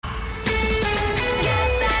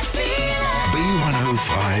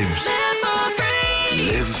lives.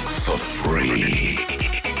 Live for free.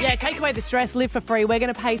 Yeah, take away the stress, live for free. We're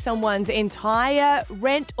going to pay someone's entire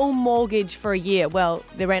rent or mortgage for a year. Well,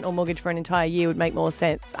 the rent or mortgage for an entire year would make more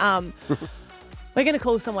sense. We're going to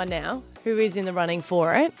call someone now who is in the running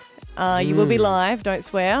for it. You will be live, don't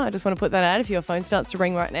swear. I just want to put that out if your phone starts to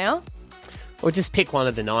ring right now. Or just pick one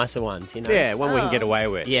of the nicer ones, you know. Yeah, one we can get away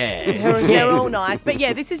with. Yeah. They're all nice. But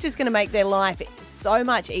yeah, this is just going to make their life so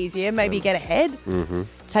much easier. Maybe get ahead. Mm-hmm.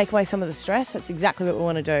 Take away some of the stress. That's exactly what we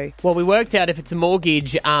want to do. Well, we worked out if it's a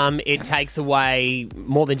mortgage, it takes away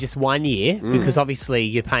more than just 1 year because obviously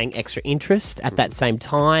you're paying extra interest at that same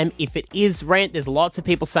time. If it is rent, there's lots of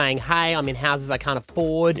people saying, hey, I'm in houses I can't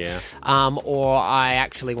afford or I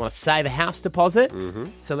actually want to save a house deposit. Mm-hmm.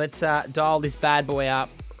 So let's dial this bad boy up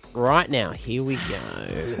right now. Here we go.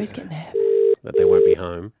 Who's getting nervous? But they won't be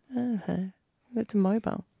home. Okay. That's a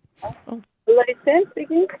mobile. Oh. Hello, Sam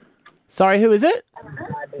speaking. Sorry, who is it?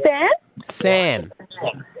 Sam? Sam.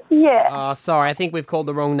 Yeah. Oh, sorry. I think we've called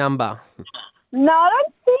the wrong number. No, I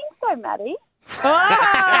don't think so, Maddie.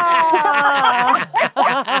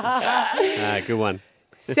 Good one.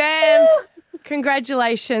 Sam,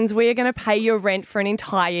 congratulations. We are going to pay your rent for an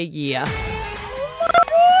entire year.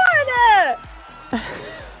 No,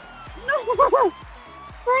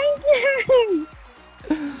 thank you.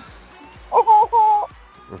 Oh,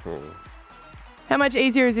 How much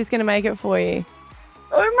easier is this going to make it for you?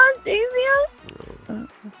 so much easier. Are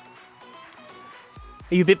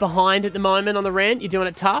you a bit behind at the moment on the rent? You're doing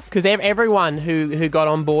it tough? Because everyone who got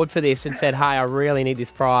on board for this and said, hey, I really need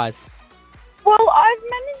this prize. Well, I've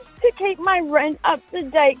managed to keep my rent up to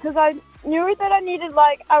date because I knew that I needed,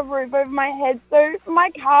 like, a roof over my head. So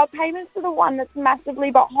my car payments are the one that's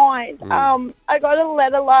massively behind. I got a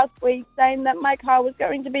letter last week saying that my car was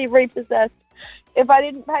going to be repossessed if I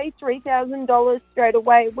didn't pay $3,000 straight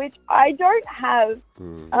away, which I don't have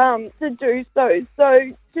to do so.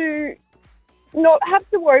 So to not have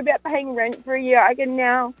to worry about paying rent for a year, I can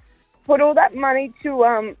now put all that money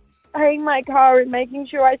to paying my car and making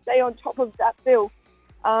sure I stay on top of that bill.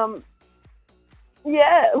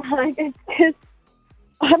 It's just,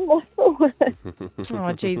 I'm lost for words.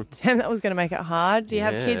 Oh, gee, Sam, that was going to make it hard. Do you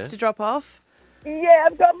have kids to drop off? Yeah,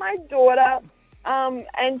 I've got my daughter,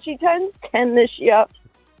 and she turns 10 this year.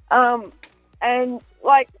 And,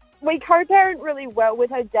 like, we co-parent really well with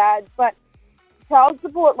her dad, but child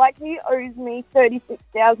support, like, he owes me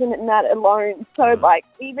 $36,000 in that alone. So, like,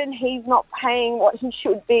 even he's not paying what he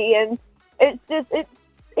should be, and it's just,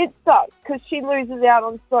 it sucks because she loses out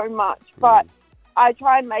on so much. But I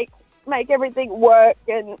try and make everything work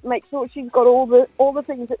and make sure she's got all the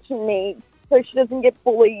things that she needs so she doesn't get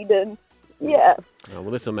bullied, and, yeah. Oh,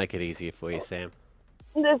 well, this will make it easier for you, Sam.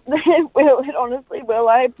 It honestly will.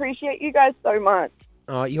 I appreciate you guys so much.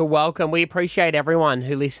 Oh, you're welcome. We appreciate everyone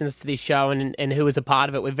who listens to this show and who is a part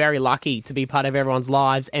of it. We're very lucky to be part of everyone's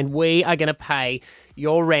lives, and we are going to pay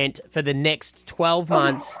your rent for the next 12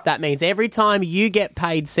 months. That means every time you get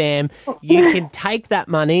paid, Sam, you can take that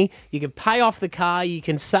money, you can pay off the car, you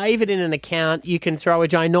can save it in an account, you can throw a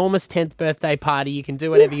ginormous 10th birthday party, you can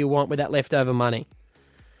do whatever you want with that leftover money.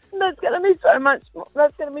 That's going to be so much.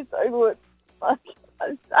 That's going to be so good. Like,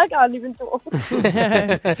 I can't even talk.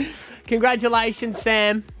 Congratulations,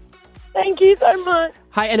 Sam. Thank you so much.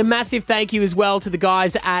 Hey, and a massive thank you as well to the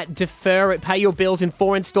guys at Defer It. Pay your bills in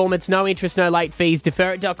 4 installments, no interest, no late fees.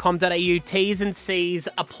 Deferit.com.au. T's and C's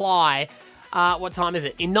apply. What time is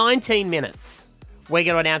it? In 19 minutes. We're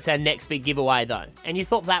going to announce our next big giveaway, though. And you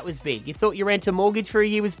thought that was big. You thought your rent or mortgage for a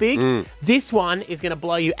year was big? This one is going to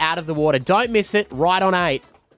blow you out of the water. Don't miss it. Right on 8.